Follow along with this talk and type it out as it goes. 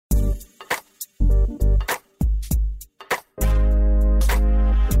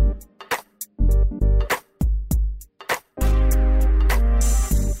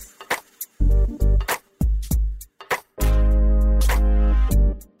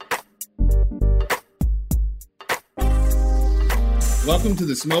Welcome to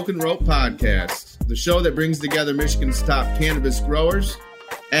the Smoke and Rope Podcast, the show that brings together Michigan's top cannabis growers,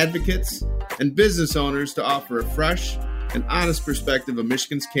 advocates, and business owners to offer a fresh and honest perspective of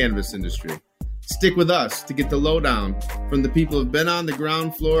Michigan's cannabis industry. Stick with us to get the lowdown from the people who have been on the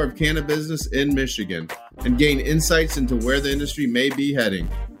ground floor of cannabis business in Michigan and gain insights into where the industry may be heading.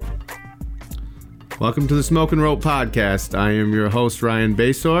 Welcome to the Smoke and Rope Podcast. I am your host, Ryan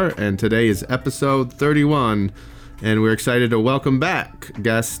Basore, and today is episode 31. And we're excited to welcome back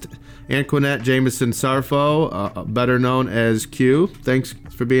guest Anqunette Jameson Sarfoh, better known as Q. Thanks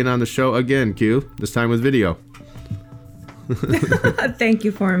for being on the show again, Q, this time with video. Thank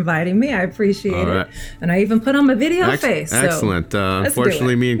you for inviting me. I appreciate it. And I even put on my video face. Excellent.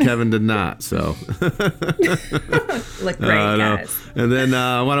 Unfortunately, me and Kevin did not. So look great, guys. No. And then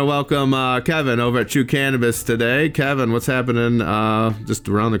I want to welcome Kevin over at Truu Cannabis today. Kevin, what's happening just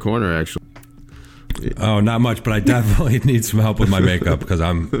around the corner, actually? Oh, not much, but I definitely need some help with my makeup because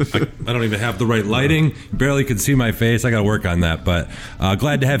I don't even have the right lighting. Barely can see my face. I got to work on that. But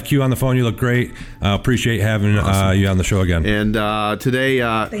glad to have Q on the phone. You look great. Appreciate having you on the show again. And today,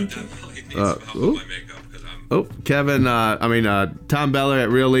 thank you. Kevin, Tom Beller at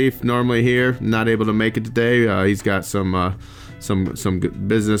Real Leaf, normally here, not able to make it today. He's got some good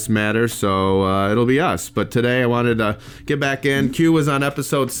business matters, so it'll be us. But today I wanted to get back in. Q was on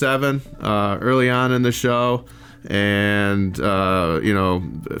episode 7 early on in the show, and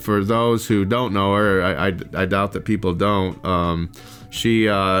for those who don't know her, I doubt that people don't. She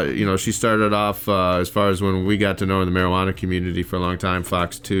started off as far as when we got to know her in the marijuana community for a long time.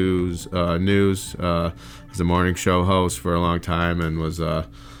 Fox 2's news as a morning show host for a long time, and was a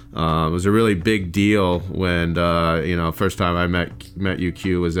really big deal when first time I met you,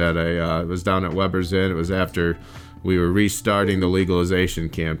 Q, was at it was down at Weber's Inn. It was after we were restarting the legalization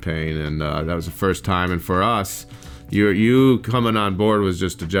campaign, and that was the first time. And for us, you coming on board was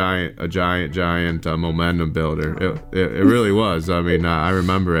just a giant momentum builder. It really was. I mean, I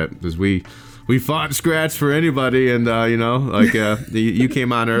remember it because we fought and scratched for anybody, and you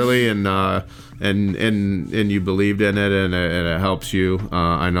came on early and you believed in it, and it helps you.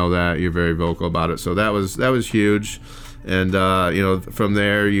 I know that you're very vocal about it, so that was huge. And from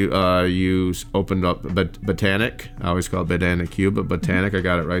there you opened up Botanic. I always call it Botanic Q, but Botanic, I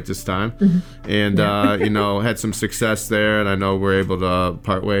got it right this time. And had some success there, and I know we're able to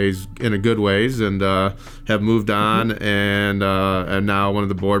part ways in a good ways, and have moved on, and now one of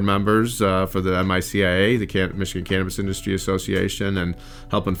the board members for the MICIA, the Michigan Cannabis Industry Association, and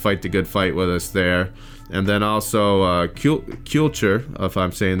helping fight the good fight with us there. And then also culture, if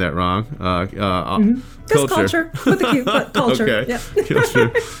I'm saying that wrong. Just culture with a Q, but culture. Okay. Yep.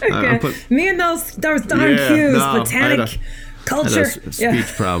 Culture. Okay. Me and those darn Q's, Botanic. Culture. I had a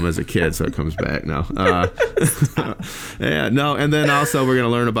speech problem as a kid, so it comes back now. And then also we're going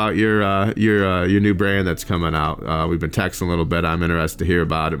to learn about your new brand that's coming out. We've been texting a little bit. I'm interested to hear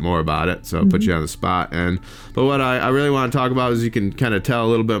more about it, so I'll put you on the spot. But what I really want to talk about is you can kind of tell a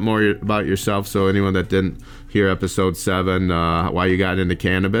little bit more about yourself, so anyone that didn't hear episode 7, why you got into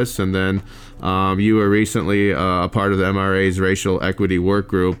cannabis, and then you were recently a part of the MRA's racial equity work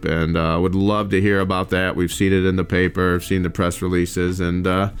group, and would love to hear about that. We've seen it in the paper, seen the press releases, and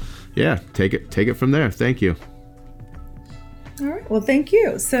take it from there. Thank you. All right. Well, thank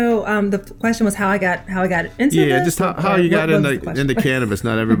you. So the question was how I got into this. Yeah, just how you got into cannabis.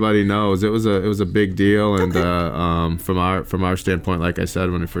 Not everybody knows. It was a big deal, and from our standpoint, like I said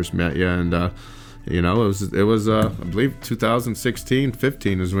when I first met you, and it was I believe 2016,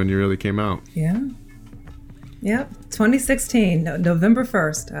 15 is when you really came out. Yeah. Yep. 2016, November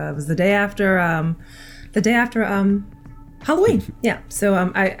 1st. It was the day after Halloween. Yeah. So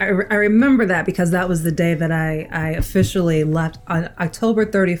I remember that because that was the day that I officially left. On October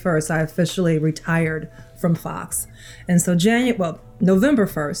 31st, I officially retired from Fox. And so November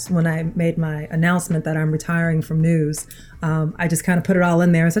 1st, when I made my announcement that I'm retiring from news, I just kind of put it all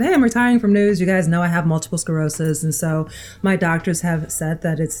in there and said, hey, I'm retiring from news. You guys know I have multiple sclerosis. And so my doctors have said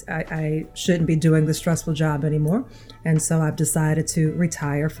that I shouldn't be doing this stressful job anymore. And so I've decided to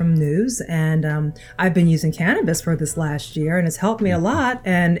retire from news. And I've been using cannabis for this last year, and it's helped me a lot.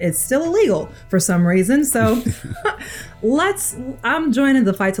 And it's still illegal for some reason. So I'm joining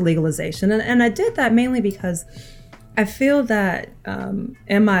the fight to legalization. And I did that mainly because I feel that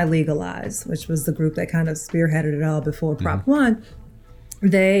MI Legalize, which was the group that kind of spearheaded it all before Prop 1,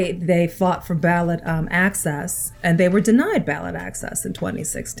 they fought for ballot access, and they were denied ballot access in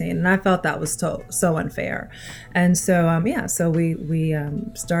 2016, and I felt that was so unfair. And so so we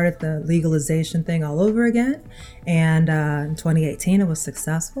started the legalization thing all over again, and in 2018 it was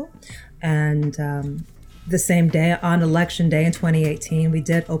successful, and the same day, on election day in 2018, we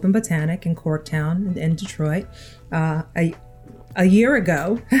did open Botanic in Corktown in Detroit. A year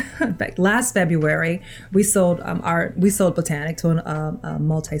ago, last February, we sold Botanic to a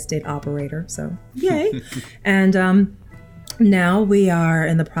multi-state operator. So yay! And now we are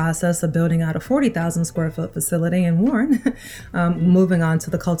in the process of building out a 40,000 square foot facility in Warren, moving on to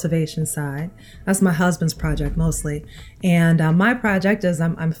the cultivation side. That's my husband's project mostly. And my project is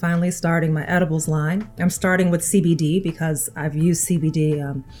I'm finally starting my edibles line. I'm starting with CBD because I've used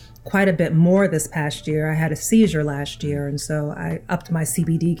CBD quite a bit more this past year. I had a seizure last year, and so I upped my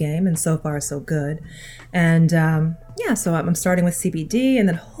CBD game, and so far so good. And so I'm starting with CBD, and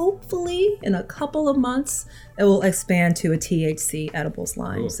then hopefully in a couple of months it will expand to a THC edibles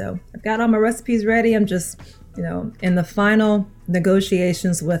line. Cool. So I've got all my recipes ready. I'm just in the final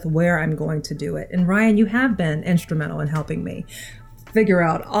negotiations with where I'm going to do it. And Ryan, you have been instrumental in helping me figure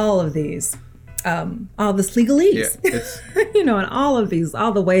out all of these. All this legalese, and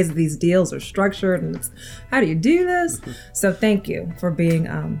all the ways that these deals are structured, and how do you do this? So thank you for being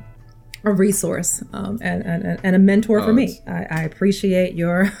a resource and a mentor for me. I appreciate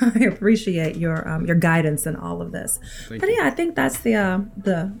your guidance in all of this. I think that's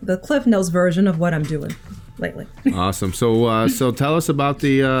the Cliff Notes version of what I'm doing lately. Awesome. So tell us about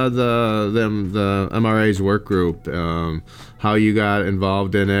the MRA's work group. How you got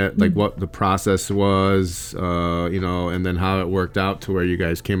involved in it, like what the process was, and then how it worked out to where you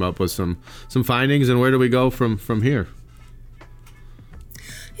guys came up with some findings, and where do we go from here?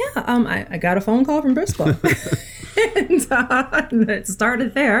 Yeah, I got a phone call from Briscoe. And it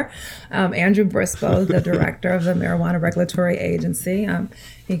started there. Andrew Briscoe, the director of the Marijuana Regulatory Agency,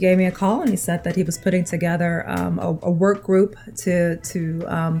 he gave me a call and he said that he was putting together a work group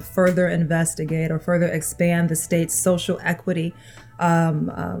to further investigate or further expand the state's social equity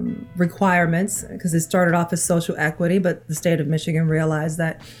requirements, because it started off as social equity, but the state of Michigan realized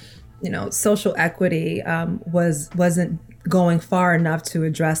that social equity wasn't going far enough to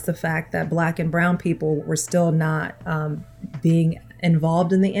address the fact that Black and brown people were still not being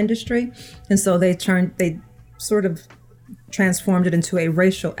involved in the industry. And so they sort of transformed it into a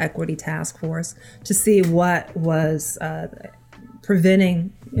racial equity task force to see what was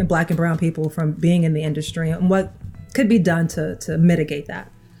preventing Black and brown people from being in the industry and what could be done to mitigate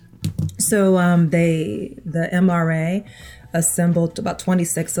that. So the MRA assembled about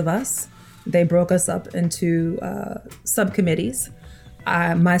 26 of us. They broke us up into subcommittees.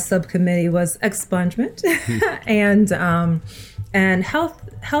 My subcommittee was expungement and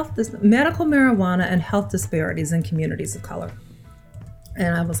health, medical marijuana and health disparities in communities of color.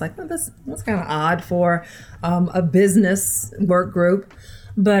 And I was like, that's kind of odd for a business work group.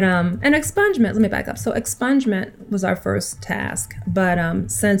 But and expungement, let me back up. So expungement was our first task.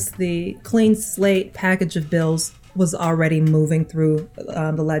 But since the clean slate package of bills was already moving through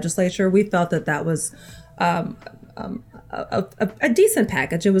the legislature, we felt that was a decent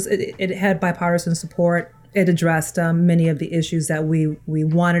package. It had bipartisan support. It addressed many of the issues that we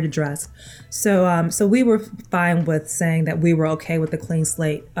wanted addressed. So we were fine with saying that we were okay with the clean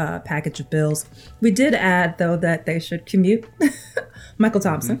slate package of bills. We did add, though, that they should commute Michael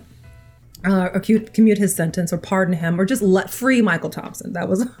Thompson. Or commute his sentence or pardon him or just let free Michael Thompson. That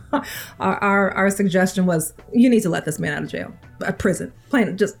was our suggestion was, you need to let this man out of jail, prison.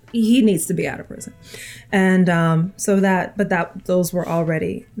 He needs to be out of prison. And those were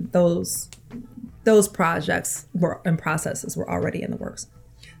already, those projects and processes were already in the works.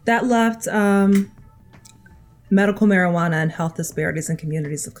 That left medical marijuana and health disparities in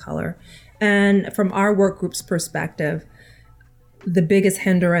communities of color. And from our work group's perspective, the biggest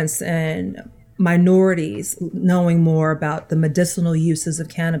hindrance in minorities knowing more about the medicinal uses of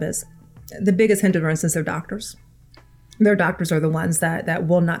cannabis, the biggest hindrance is their doctors. Their doctors are the ones that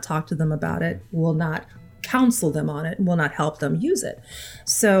will not talk to them about it, will not counsel them on it, will not help them use it.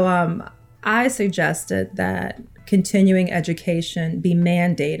 So I suggested that continuing education be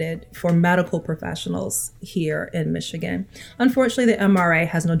mandated for medical professionals here in Michigan. Unfortunately, the MRA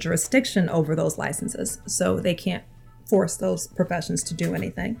has no jurisdiction over those licenses, so they can't force those professions to do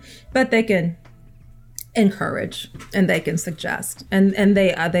anything, but they can encourage and they can suggest, and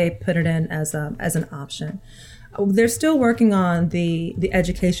they put it in as an option. They're still working on the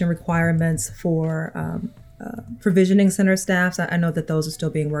education requirements for provisioning center staffs. I know that those are still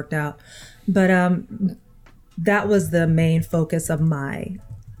being worked out, but that was the main focus of my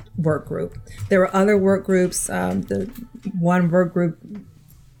work group. There were other work groups. The one work group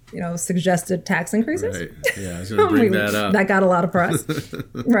suggested tax increases. Right. Yeah, I was going to bring that up. That got a lot of press.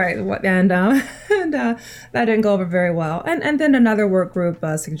 Right. And that didn't go over very well. And then another work group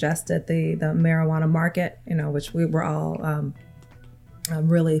suggested the marijuana market, which we were all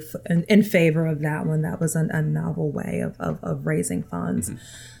really in favor of that one. That was a novel way of raising funds. Mm-hmm.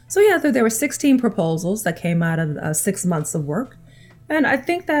 So yeah, there were 16 proposals that came out of 6 months of work. And I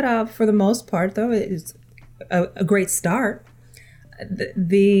think that for the most part, though, it's a great start.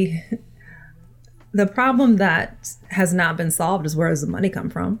 The problem that has not been solved is, where does the money come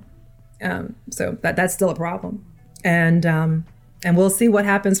from? So that's still a problem. And we'll see what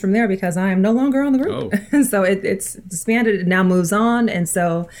happens from there, because I am no longer on the group. Oh. So it's disbanded. It now moves on. And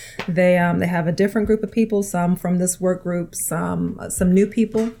so they have a different group of people, some from this work group, some new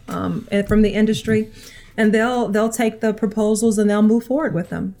people from the industry. And they'll take the proposals and they'll move forward with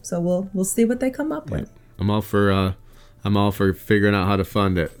them. So we'll see what they come up with. I'm all for figuring out how to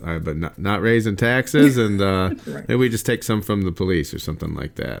fund it, but not raising taxes, and right. Maybe we just take some from the police or something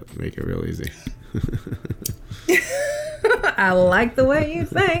like that. Make it real easy. I like the way you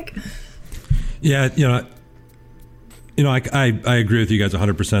think. Yeah, I agree with you guys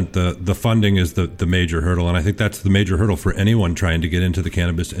 100%. The funding is the major hurdle, and I think that's the major hurdle for anyone trying to get into the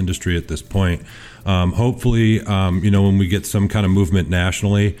cannabis industry at this point. Hopefully, when we get some kind of movement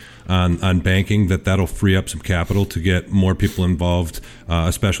nationally on banking, that'll free up some capital to get more people involved,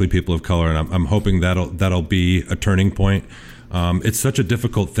 especially people of color, and I'm hoping that'll be a turning point. It's such a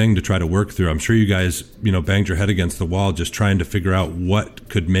difficult thing to try to work through. I'm sure you guys, banged your head against the wall just trying to figure out what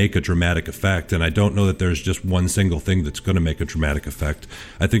could make a dramatic effect. And I don't know that there's just one single thing that's going to make a dramatic effect.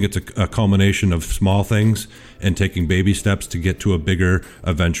 I think it's a culmination of small things and taking baby steps to get to a bigger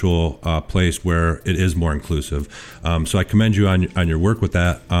eventual place where it is more inclusive. So I commend you on your work with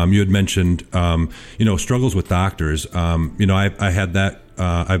that. You had mentioned, struggles with doctors. I had that.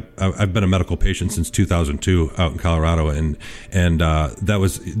 I've been a medical patient since 2002 out in Colorado, and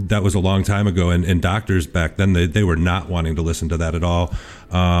that was a long time ago. And doctors back then, they were not wanting to listen to that at all.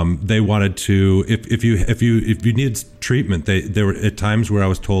 They wanted to, if you needed treatment, there were at times where I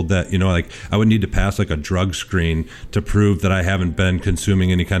was told that I would need to pass like a drug screen to prove that I haven't been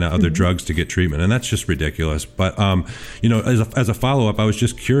consuming any kind of other drugs to get treatment, and that's just ridiculous. But as a follow up, I was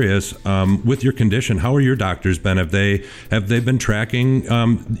just curious, with your condition, how are your doctors been? Have they been tracking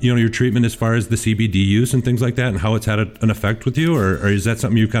your treatment as far as the CBD use and things like that, and how it's had an effect with you, or is that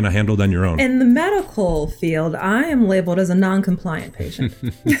something you've kind of handled on your own? In the medical field, I am labeled as a non-compliant patient.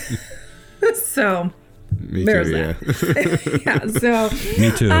 So me there's too, that. Yeah. So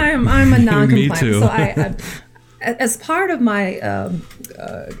me too. I'm a non-compliant. Me too. So I as part of my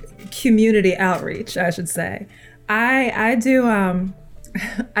community outreach, I should say, I do. I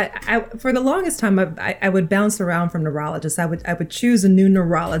for the longest time, I would bounce around from neurologists. I would choose a new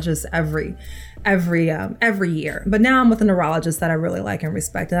neurologist every year. But now I'm with a neurologist that I really like and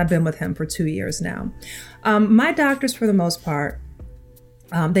respect, and I've been with him for 2 years now. My doctors, for the most part,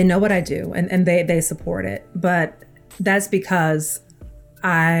 they know what I do, and they support it. But that's because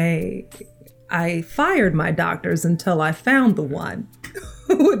I fired my doctors until I found the one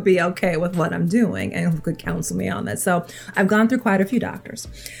who would be okay with what I'm doing and who could counsel me on that. So I've gone through quite a few doctors,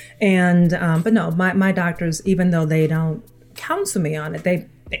 and but no, my doctors, even though they don't counsel me on it,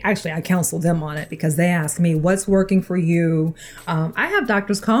 I counsel them on it, because they ask me, what's working for you? I have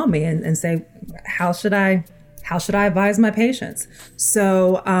doctors call me and say, how should I advise my patients?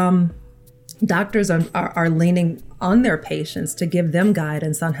 So doctors are leaning on their patients to give them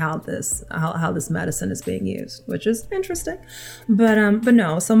guidance on how this medicine is being used, which is interesting. But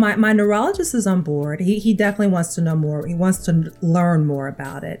no, so my neurologist is on board. He definitely wants to know more. He wants to learn more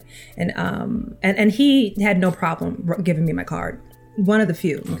about it, and he had no problem giving me my card. One of the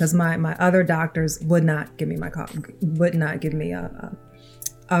few, because my other doctors would not give me my card, would not give me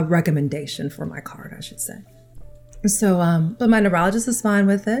a recommendation for my card, I should say. So, but my neurologist is fine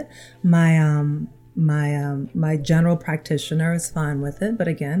with it. My general practitioner is fine with it. But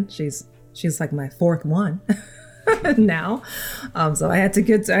again, she's like my fourth one now. So I had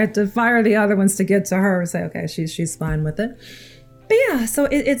to fire the other ones to get to her and say, okay, she's fine with it. But yeah, so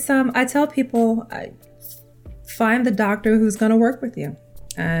it's I tell people, find the doctor who's going to work with you,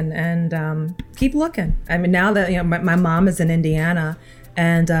 and keep looking. I mean, now that my mom is in Indiana.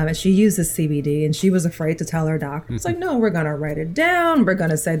 And she uses CBD, and she was afraid to tell her doctor. It's like, no, we're going to write it down. We're going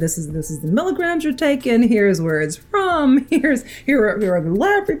to say, this is the milligrams you're taking. Here's where it's from. Here are the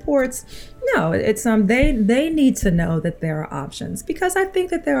lab reports. No, it's they need to know that there are options, because I think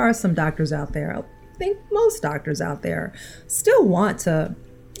that there are some doctors out there. I think most doctors out there still want to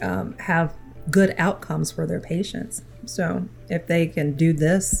have good outcomes for their patients. So if they can do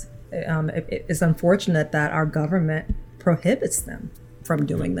this, it's unfortunate that our government prohibits them from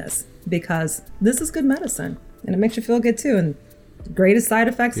doing this, because this is good medicine and it makes you feel good too. And greatest side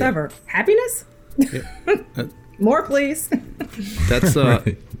effects ever. Happiness? Yeah. More, please. That's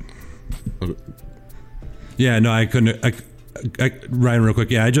Yeah, no, I couldn't. Ryan, real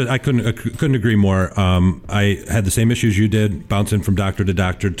quick. Yeah, I couldn't agree more. I had the same issues you did, bouncing from doctor to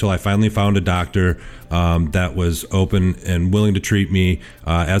doctor, until I finally found a doctor that was open and willing to treat me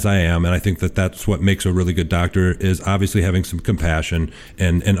as I am. And I think that that's what makes a really good doctor, is obviously having some compassion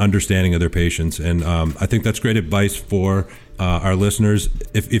and understanding of their patients. And I think that's great advice for our listeners.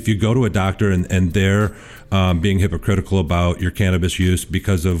 If you go to a doctor and they're being hypocritical about your cannabis use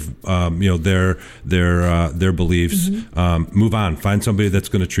because of their beliefs, move on. Find somebody that's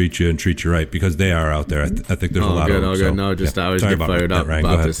going to treat you right, because they are out there. I think there's a lot of them. Good. No, just I always get fired up Ryan,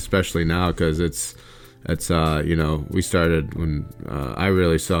 about this, especially now, because it's we started when I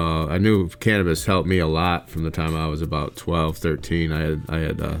knew cannabis helped me a lot from the time I was about 12, 13.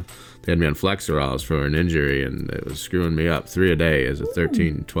 They had me on Flexerals for an injury, and it was screwing me up 3 a day as a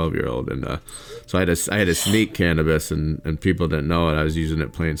 13, 12-year-old. And so I had to sneak cannabis, and people didn't know it. I was using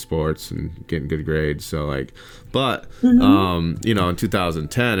it playing sports and getting good grades. So in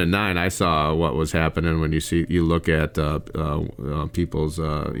 2010 and 9, I saw what was happening when you look at people's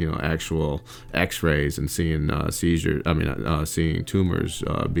actual X-rays and seeing seeing tumors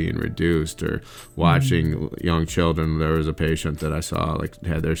being reduced, or watching young children. There was a patient that I saw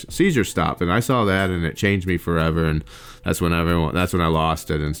had their seizure stop, and I saw that, and it changed me forever. And that's when I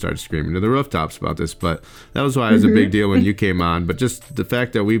lost it and started screaming to the rooftops about this. But that was why it was a big deal when you came on. But just the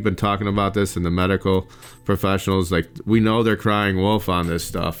fact that we've been talking about this, and the medical professionals, we know they're crying wolf on this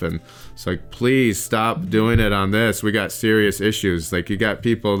stuff, and it's please stop doing it on this. We got serious issues. You got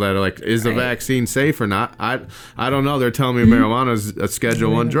people that are is the vaccine safe or not? I don't know. They're telling me marijuana is a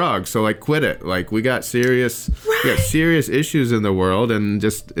Schedule 1 drug, so quit it. We got serious issues in the world, and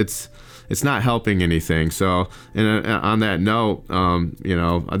just it's not helping anything. So, and on that note,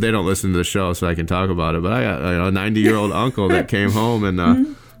 they don't listen to the show, so I can talk about it. But I got a 90-year-old uncle that came home and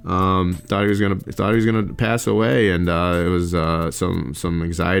thought he was gonna pass away, and it was some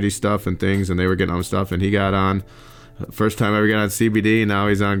anxiety stuff and things, and they were getting on stuff, and he got on. First time I ever got on CBD, and now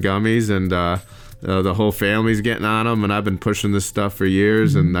he's on gummies, and the whole family's getting on them. And I've been pushing this stuff for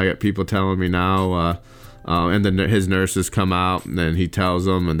years, and I got people telling me now. And then his nurses come out, and then he tells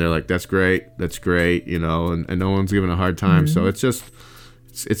them, and they're like, that's great, and no one's giving a hard time. So it's just,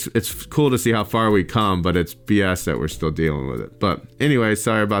 it's cool to see how far we come, but it's BS that we're still dealing with it. But anyway,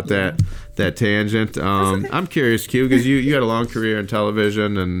 sorry about that tangent. I'm curious, Q, because you had a long career in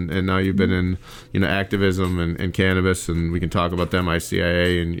television, and now you've been in activism and cannabis, and we can talk about the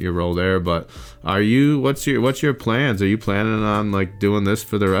MICIA and your role there. But what's your plans? Are you planning on doing this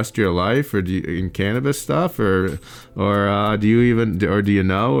for the rest of your life, or do you in cannabis stuff, or do you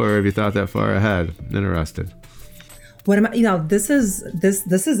know, or have you thought that far ahead? Interested. What am I? This is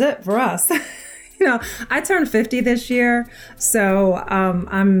it for us. I turned 50 this year, so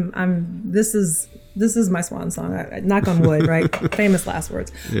this is my swan song. Knock on wood, right? Famous last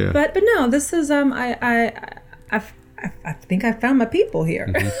words. Yeah. But no, this is I think I found my people here.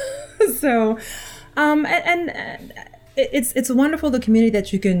 Mm-hmm. So, and it's wonderful, the community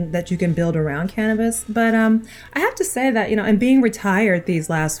that you can build around cannabis. But I have to say that and being retired these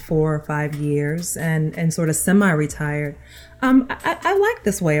last 4 or 5 years, and sort of semi-retired, I like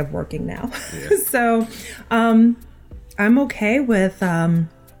this way of working now. Yeah. So I'm okay with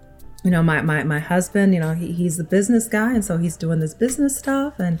my husband. He's the business guy, and so he's doing this business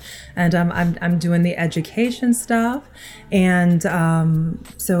stuff, and I'm doing the education stuff, and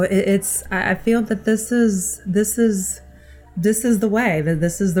so I feel that this is the way, that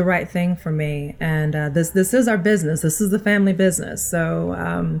this is the right thing for me, and this is our business. This is the family business.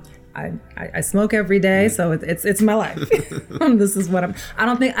 So I smoke every day, so it's my life. This is what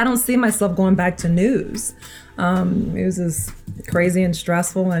I don't see myself going back to news. News is crazy and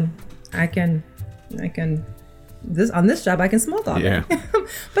stressful, and I can on this job I can smoke all day. Yeah.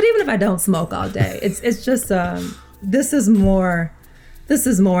 But even if I don't smoke all day, it's just this is more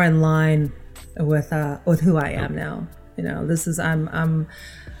in line with who I am now. This is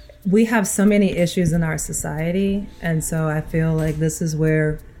we have so many issues in our society, and so I feel like this is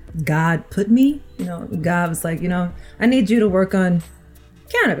where God put me. God was like, I need you to work on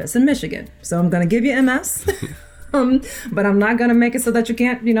cannabis in Michigan, so I'm going to give you MS. But I'm not going to make it so that you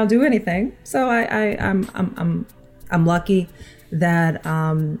can't, do anything. So I'm lucky that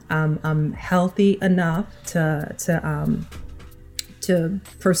I'm healthy enough to to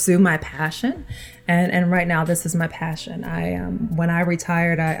pursue my passion. And right now, this is my passion. When I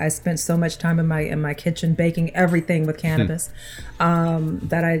retired, I spent so much time in my kitchen baking everything with cannabis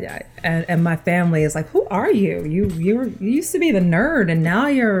that and my family is like, who are you? You used to be the nerd, and now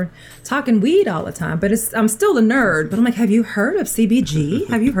you're talking weed all the time. But I'm still the nerd. But I'm like, have you heard of CBG?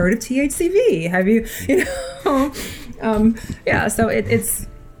 Have you heard of THCV? Have you yeah. So it's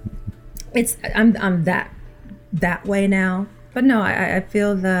I'm that way now. But no, I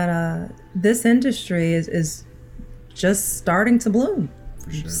feel that this industry is just starting to bloom.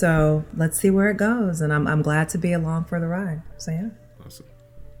 For sure. So let's see where it goes, and I'm glad to be along for the ride. So yeah. Awesome.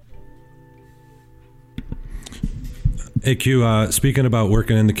 Hey Q, speaking about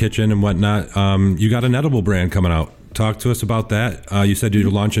working in the kitchen and whatnot, you got an edible brand coming out. Talk to us about that. You said you're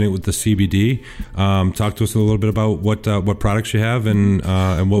launching it with the CBD. Talk to us a little bit about what products you have and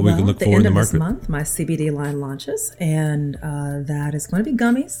what we can look for in the market. This month, my CBD line launches, and that is going to be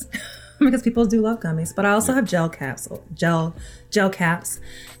gummies because people do love gummies. But I also have gel caps,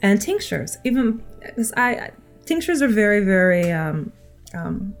 and tinctures. Even tinctures are very, very. I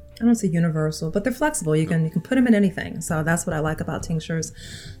don't say universal, but they're flexible. You can put them in anything. So that's what I like about tinctures.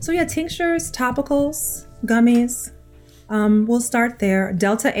 So yeah, tinctures, topicals, gummies. We'll start there.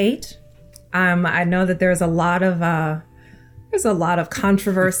 Delta 8. I know that there's a lot of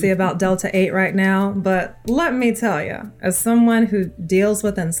controversy about Delta 8 right now, but let me tell you, as someone who deals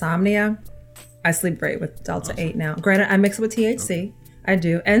with insomnia, I sleep great with Delta 8 now. Granted, I mix it with THC. I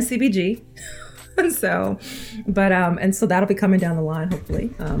do, and CBG. So, but and so that'll be coming down the line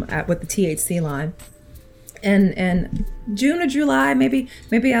hopefully with the THC line. And June or July, maybe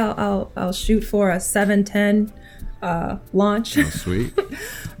I'll shoot for a 7/10 launch. Oh, sweet.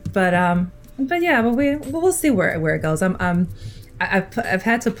 but yeah, we'll see where it goes. I've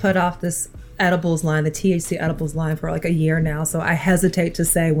had to put off this edibles line, the THC edibles line, for like a year now, so I hesitate to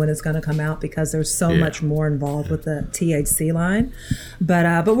say when it's going to come out because there's so much more involved with the THC line.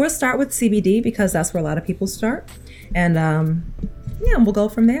 But we'll start with CBD because that's where a lot of people start, and we'll go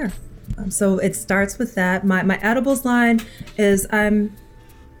from there. So it starts with that. My edibles line is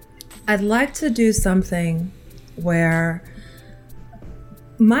I'd like to do something where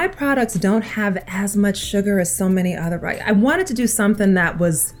my products don't have as much sugar as so many other. I wanted to do something that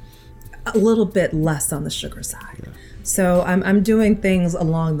was a little bit less on the sugar side. Yeah. So I'm doing things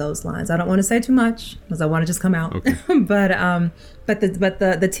along those lines. I don't want to say too much because I want to just come out. Okay. but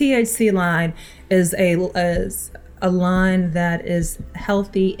the THC line is a line that is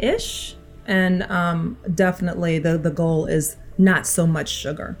healthy-ish, and definitely the goal is not so much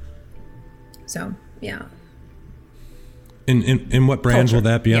sugar. So yeah. In what brands will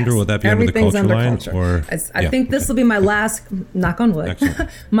that be under? Will that be under the culture line? Culture. Or I think this will be my last, knock on wood,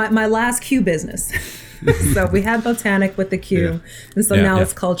 my last Q business. So we had Botanic with the Q, and so now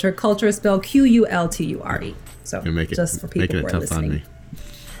it's culture. Culture is spelled Qulture. So just for people who are listening.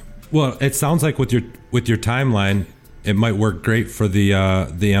 Well, it sounds like with your timeline, it might work great for the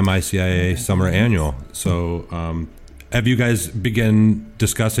MICIA Summer Annual. So have you guys begun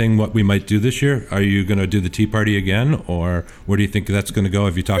discussing what we might do this year? Are you going to do the tea party again, or where do you think that's going to go?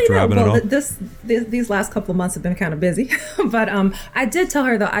 Have you talked to Robin at all? These last couple of months have been kind of busy, but I did tell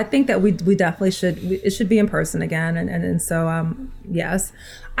her though I think that we definitely it should be in person again, and so yes,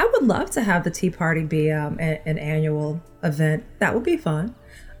 I would love to have the tea party be an annual event. That would be fun.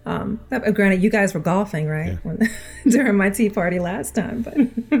 Granted, you guys were golfing, right? Yeah. During my tea party last time,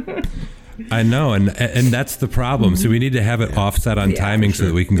 but. I know, and that's the problem. So we need to have it offset on timing so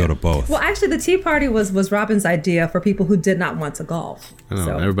that we can go to both. Well, actually, the tea party was Robin's idea for people who did not want to golf. I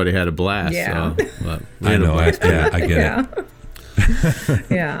know, everybody had a blast. Yeah, so, I know. I get it.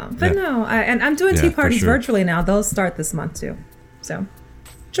 Yeah, but no, I'm doing tea parties virtually now. Those start this month too. So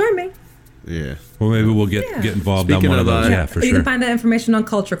join me. Yeah. Well, maybe we'll get involved on one of those. Yeah, for sure. You can find that information on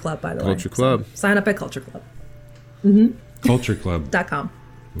Culture Club, by the way. Culture Club. So sign up at Culture Club. Cultureclub.com.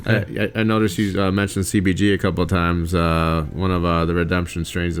 Okay. I noticed you mentioned CBG a couple of times. One of the redemption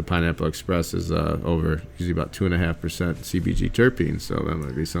strains of Pineapple Express is usually about 2.5% CBG terpenes, so that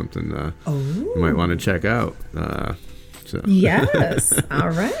might be something you might want to check out. Yes, all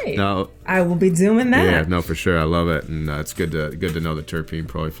right. No, I will be doing that. Yeah, no, for sure. I love it, and it's good to know the terpene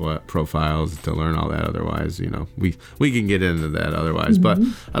profiles to learn all that. Otherwise, we can get into that otherwise. But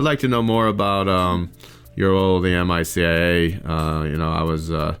I'd like to know more about your role in the MICIA. I was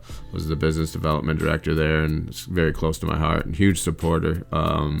the business development director there, and it's very close to my heart and huge supporter.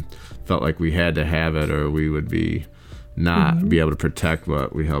 Felt like we had to have it, or we would be able to protect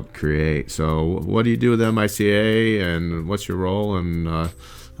what we helped create. So what do you do with MICA, and what's your role, and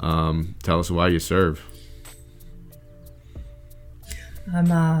tell us why you serve.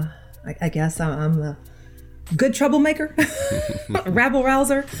 I guess I'm the good troublemaker, rabble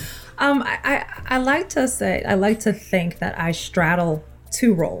rouser. I like to think that I straddle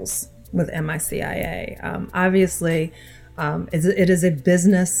two roles with MICIA. Obviously, it is a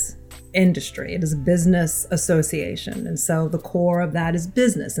business industry. It is a business association. And so the core of that is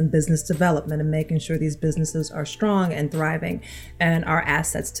business and business development and making sure these businesses are strong and thriving and are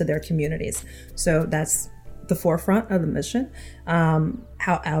assets to their communities. So that's the forefront of the mission.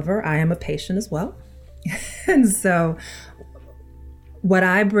 However, I am a patient as well. And so what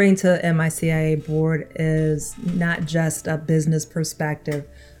I bring to the MICIA board is not just a business perspective,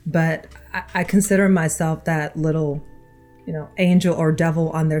 but I consider myself that little, angel or devil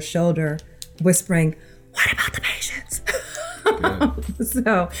on their shoulder whispering, what about the patients?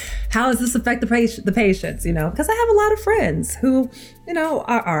 So how does this affect the patients? Because I have a lot of friends who,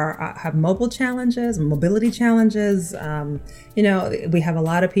 have mobility challenges. We have a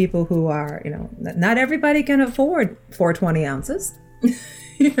lot of people who are, not everybody can afford 420 ounces.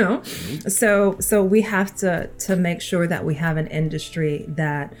 So we have to make sure that we have an industry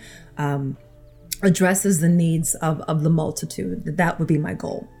that addresses the needs of the multitude. That would be my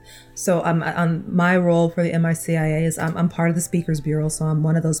goal. So on my role for the MICIA is I'm part of the Speakers Bureau. So I'm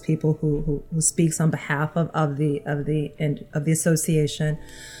one of those people who speaks on behalf of the association,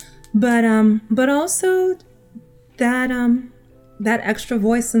 but also that extra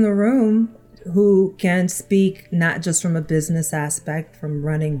voice in the room who can speak not just from a business aspect, from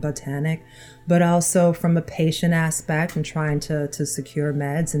running Botanic, but also from a patient aspect and trying to secure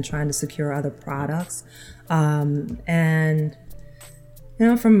meds and trying to secure other products. And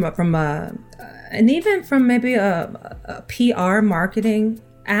and even from maybe a PR marketing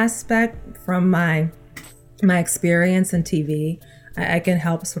aspect, from my experience in TV, I can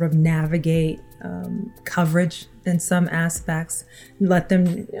help sort of navigate coverage in some aspects, let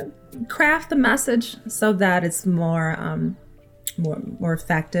them craft the message so that it's more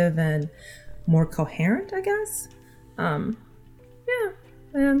effective and more coherent, I guess. I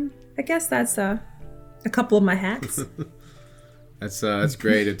guess that's a couple of my hats. That's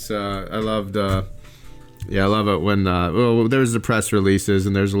great. It's I love it when there's the press releases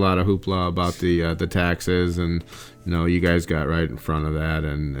and there's a lot of hoopla about the taxes, and you guys got right in front of that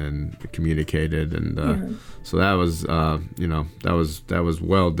and communicated, and so that was that was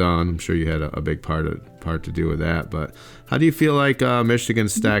well done. I'm sure you had a big part to do with that. But how do you feel like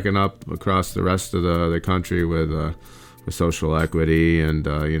Michigan's stacking up across the rest of the country with social equity, and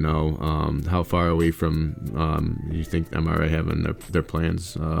how far are we from you think MRA having their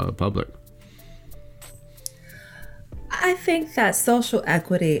plans public? I think that social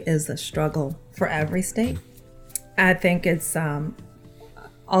equity is a struggle for every state. I think it's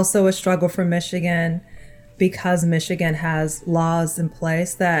also a struggle for Michigan because Michigan has laws in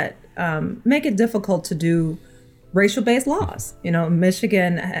place that make it difficult to do racial-based laws.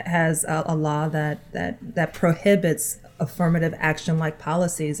 Michigan has a law that prohibits affirmative action-like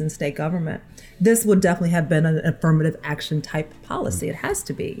policies in state government. This would definitely have been an affirmative action type policy. It has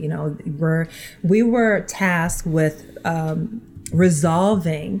to be. We were tasked with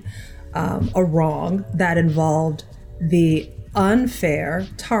resolving a wrong that involved the unfair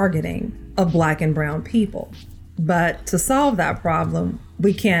targeting of Black and brown people. But to solve that problem,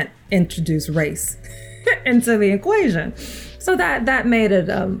 we can't introduce race into the equation. So that made it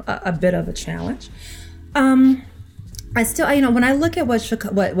a bit of a challenge. I still, when I look at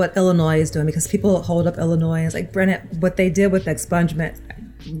what Illinois is doing, because people hold up Illinois and it's like, Brennan, what they did with expungement,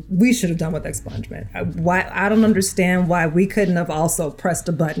 we should have done with expungement. I don't understand why we couldn't have also pressed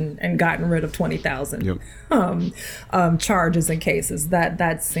a button and gotten rid of 20,000 charges and cases.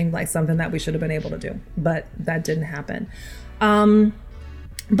 That seemed like something that we should have been able to do, but that didn't happen.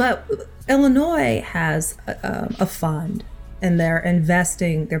 But Illinois has a fund, and they're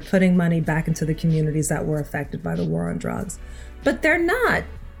putting money back into the communities that were affected by the war on drugs. But they're not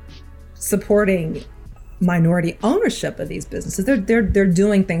supporting minority ownership of these businesses. They're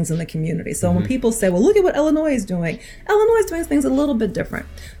doing things in the community. So when people say, well, look at what Illinois is doing things a little bit different.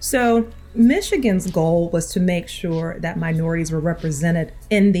 So Michigan's goal was to make sure that minorities were represented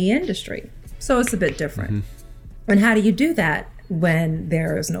in the industry. So it's a bit different. And how do you do that when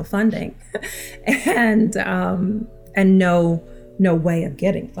there is no funding and no way of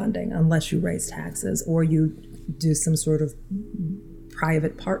getting funding unless you raise taxes or you do some sort of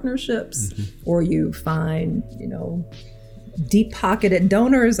private partnerships or you find, deep-pocketed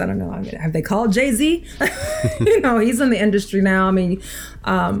donors. I don't know. Have they called Jay-Z? He's in the industry now. I mean,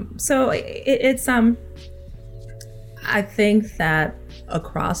 so it's I think that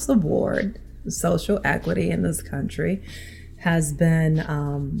across the board, social equity in this country has been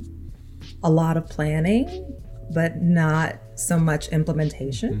a lot of planning, but not so much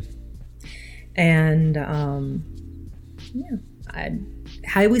implementation. And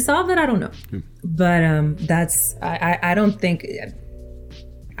how we solve it, I don't know. But that's I don't think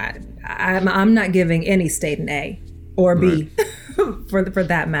I'm not giving any state an A or B for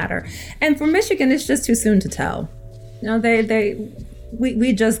that matter. And for Michigan, it's just too soon to tell. You know,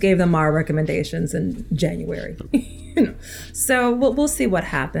 we just gave them our recommendations in January. You know, so we'll see what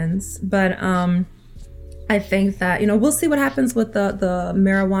happens. But I think that, you know, we'll see what happens with the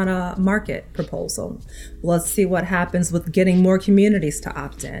marijuana market proposal. Let's see what happens with getting more communities to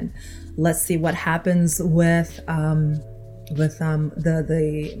opt in. Let's see what happens with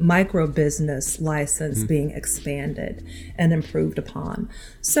the micro business license being expanded and improved upon.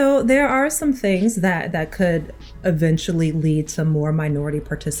 So there are some things that could eventually lead to more minority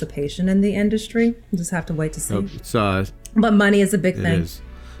participation in the industry. We'll just have to wait to see. But money is a big thing.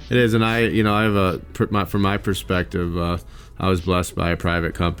 It is, and I have from my perspective, I was blessed by a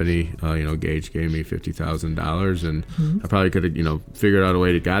private company. Gage gave me $50,000, and I probably could have, figured out a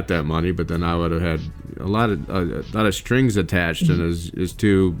way to got that money, but then I would have had a lot of strings attached. And as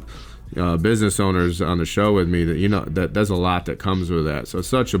two business owners on the show with me, that there's a lot that comes with that. So it's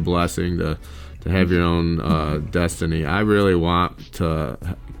such a blessing to have your own destiny. I really want to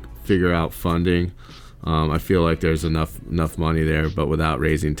figure out funding. I feel like there's enough money there, but without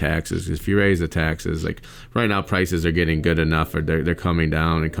raising taxes. If you raise the taxes, like right now, prices are getting good enough, or they're coming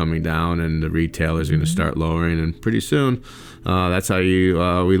down, and the retailers are going to start lowering, and pretty soon, that's how we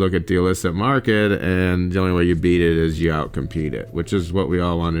look at the illicit market, and the only way you beat it is you outcompete it, which is what we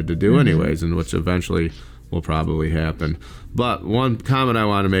all wanted to do anyways, and which eventually will probably happen. But one comment I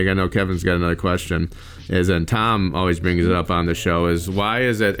want to make, I know Kevin's got another question, is, and Tom always brings it up on the show, is why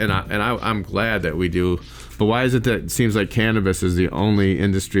is it, and I'm glad that we do, but why is it that it seems like cannabis is the only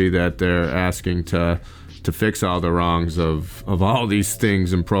industry that they're asking to fix all the wrongs of all these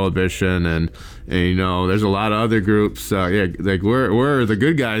things and prohibition, and there's a lot of other groups, like we're the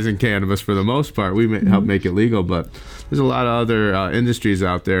good guys in cannabis for the most part. We help make it legal, but there's a lot of other industries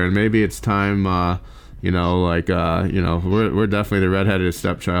out there, and maybe it's time. We're definitely the redheaded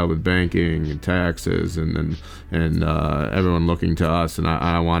stepchild with banking and taxes, and everyone looking to us, and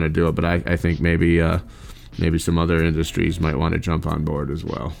I want to do it, but I think maybe some other industries might want to jump on board as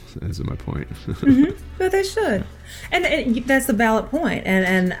well. That's my point. But they should, and that's a valid point.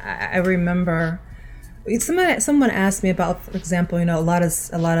 And I remember someone asked me about, for example, a lot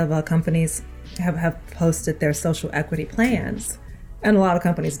of companies have posted their social equity plans. And a lot of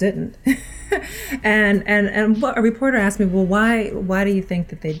companies didn't. and what a reporter asked me, well, why do you think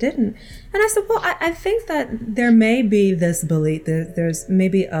that they didn't? And I said, well, I think that there may be this belief, there's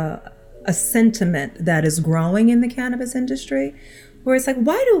maybe a sentiment that is growing in the cannabis industry, where it's like,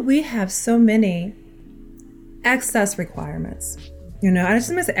 why do we have so many excess requirements? I just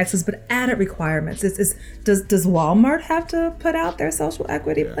want to say excess, but added requirements. Does Walmart have to put out their social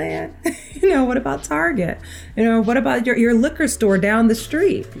equity plan? What about Target? What about your liquor store down the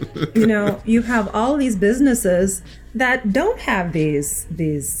street? You have all these businesses that don't have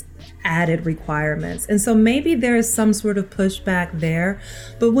these added requirements. And so maybe there is some sort of pushback there.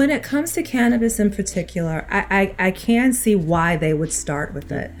 But when it comes to cannabis in particular, I can see why they would start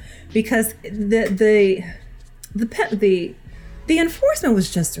with it. Because the enforcement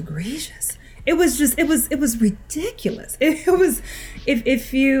was just egregious. It was ridiculous. It was,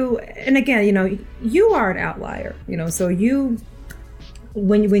 if you, and again, you are an outlier, so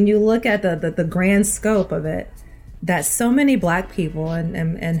when you look at the grand scope of it, that so many Black people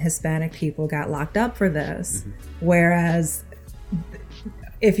and Hispanic people got locked up for this, whereas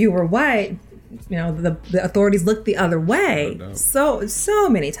if you were white, the authorities looked the other way so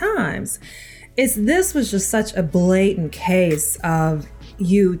many times. This was just such a blatant case of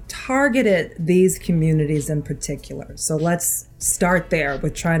you targeted these communities in particular. So let's start there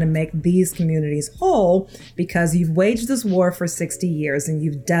with trying to make these communities whole, because you've waged this war for 60 years and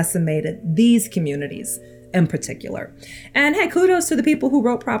you've decimated these communities in particular. And hey, kudos to the people who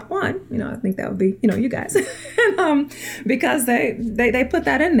wrote Prop 1. I think that would be, you guys, because they put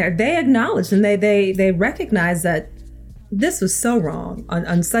that in there. They acknowledged and they recognized that this was so wrong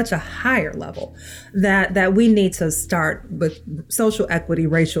on such a higher level that we need to start with social equity,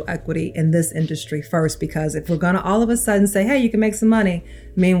 racial equity in this industry first, because if we're going to all of a sudden say, hey, you can make some money,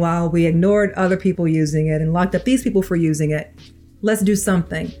 meanwhile, we ignored other people using it and locked up these people for using it, let's do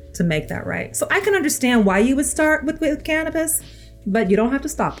something to make that right. So I can understand why you would start with cannabis, but you don't have to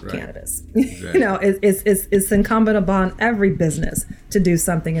stop with cannabis. Exactly. It's incumbent upon every business to do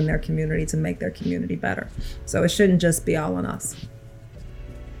something in their community to make their community better. So it shouldn't just be all on us.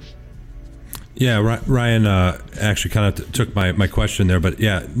 Yeah, Ryan actually kind of took my question there, but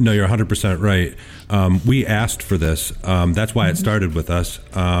yeah, no, you're 100% right. We asked for this. That's why it started with us.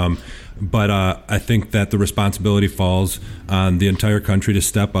 But I think that the responsibility falls on the entire country to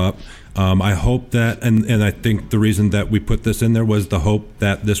step up. I hope that, and I think the reason that we put this in there was the hope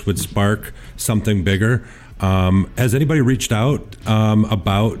that this would spark something bigger. Has anybody reached out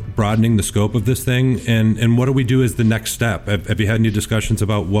about broadening the scope of this thing, and what do we do as the next step? Have you had any discussions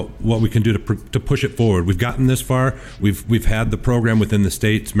about what we can do to push it forward? We've gotten this far. We've had the program within the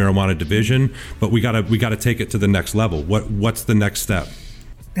state's marijuana division, but we gotta take it to the next level. What's the next step?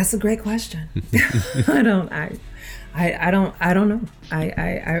 That's a great question. I don't know.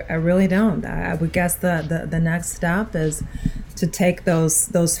 I really don't. I would guess the next step is to take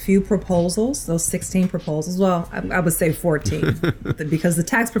those few proposals, those 16 proposals. Well, I would say 14 because the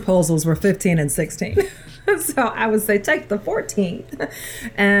tax proposals were 15 and 16. So I would say take the 14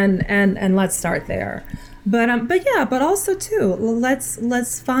 and let's start there. But also too,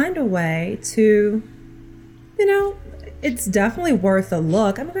 let's find a way to, it's definitely worth a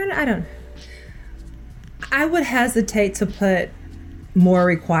look. I would hesitate to put more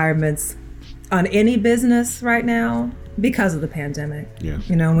requirements on any business right now because of the pandemic. Yeah.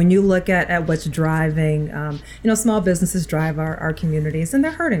 When you look at what's driving, small businesses drive our communities, and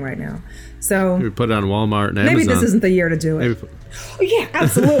they're hurting right now. So we put it on Walmart and Amazon. Maybe this isn't the year to do it. Yeah,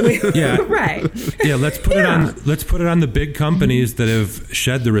 absolutely. Yeah. Right. Yeah, let's put it on the big companies that have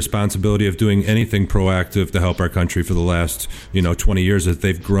shed the responsibility of doing anything proactive to help our country for the last, 20 years, as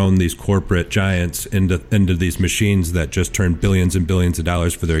they've grown these corporate giants into these machines that just turn billions and billions of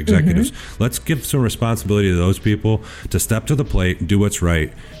dollars for their executives. Let's give some responsibility to those people to step to the plate and do what's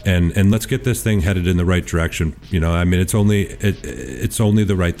right, and let's get this thing headed in the right direction. It's only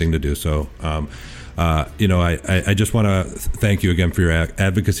the right thing to do. So I just want to thank you again for your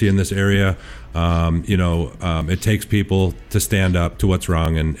advocacy in this area. It takes people to stand up to what's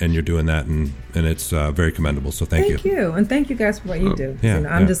wrong, and you're doing that, and it's very commendable. So thank you. Thank you, and thank you guys for what you do. Yeah,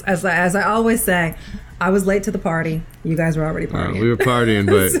 I'm just, as I always say, I was late to the party. You guys were already partying. We were partying,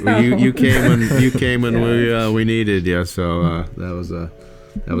 but so, you came when we needed you. So that was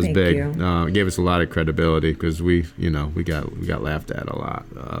Thank big. You. It gave us a lot of credibility because we got laughed at a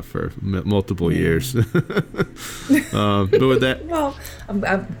lot for multiple years. But with that, well, I'm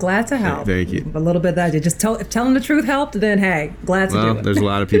glad to help. Thank you. A little bit that you just if telling the truth helped, then hey, glad to do it. There's a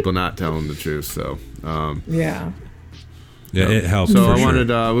lot of people not telling the truth, so yeah. Yeah, it helps. So I wanted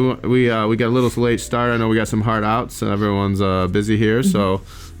we got a little late start. I know we got some hard outs. Everyone's busy here. So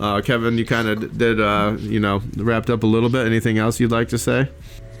Kevin, you kind of did wrapped up a little bit. Anything else you'd like to say?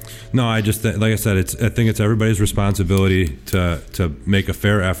 No, I just like I said, I think it's everybody's responsibility to make a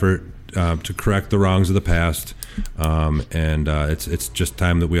fair effort to correct the wrongs of the past. And it's just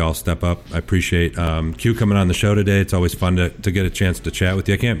time that we all step up. I appreciate Q coming on the show today. It's always fun to get a chance to chat with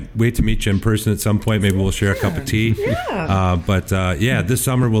you. I can't wait to meet you in person at some point. Maybe we'll share a cup of tea. Yeah. This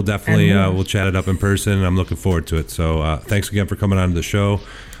summer we'll definitely we'll chat it up in person, and I'm looking forward to it. So thanks again for coming on to the show.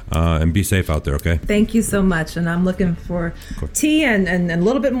 And be safe out there, okay? Thank you so much. And I'm looking for tea and a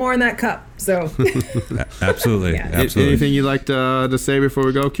little bit more in that cup. So Absolutely. Yeah. Absolutely. Anything you'd like to say before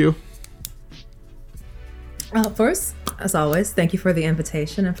we go, Q? First, as always, thank you for the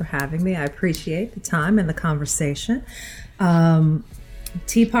invitation and for having me. I appreciate the time and the conversation.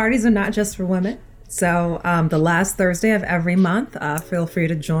 Tea parties are not just for women. So the last Thursday of every month, feel free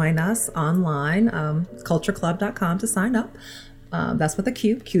to join us online, cultureclub.com to sign up. That's with a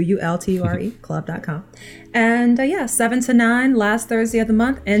Q, Q-U-L-T-U-R-E, club.com. And 7 to 9, last Thursday of the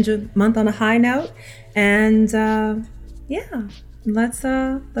month, end your month on a high note. And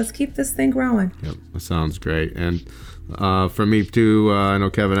let's keep this thing growing. Yep, that sounds great. And for me too, I know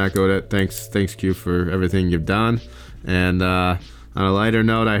Kevin echoed it. Thanks Q for everything you've done. And on a lighter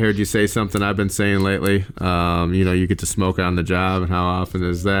note, I heard you say something I've been saying lately. You get to smoke on the job, and how often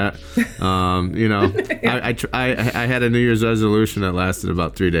is that? I had a New Year's resolution that lasted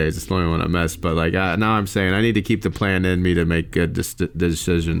about 3 days. It's the only one I missed. But now I'm saying I need to keep the plan in me to make good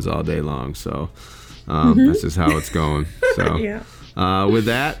decisions all day long. So that's just how it's going. So Yeah. With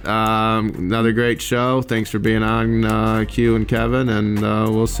that, another great show. Thanks for being on, Q and Kevin, and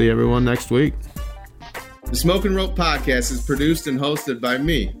we'll see everyone next week. The Smoke and Rope Podcast is produced and hosted by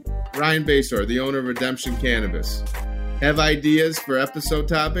me, Ryan Basore, the owner of Redemption Cannabis. Have ideas for episode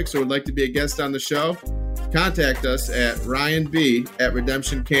topics or would like to be a guest on the show? Contact us at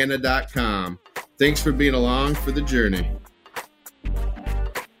ryanb@redemptioncanna.com. Thanks for being along for the journey.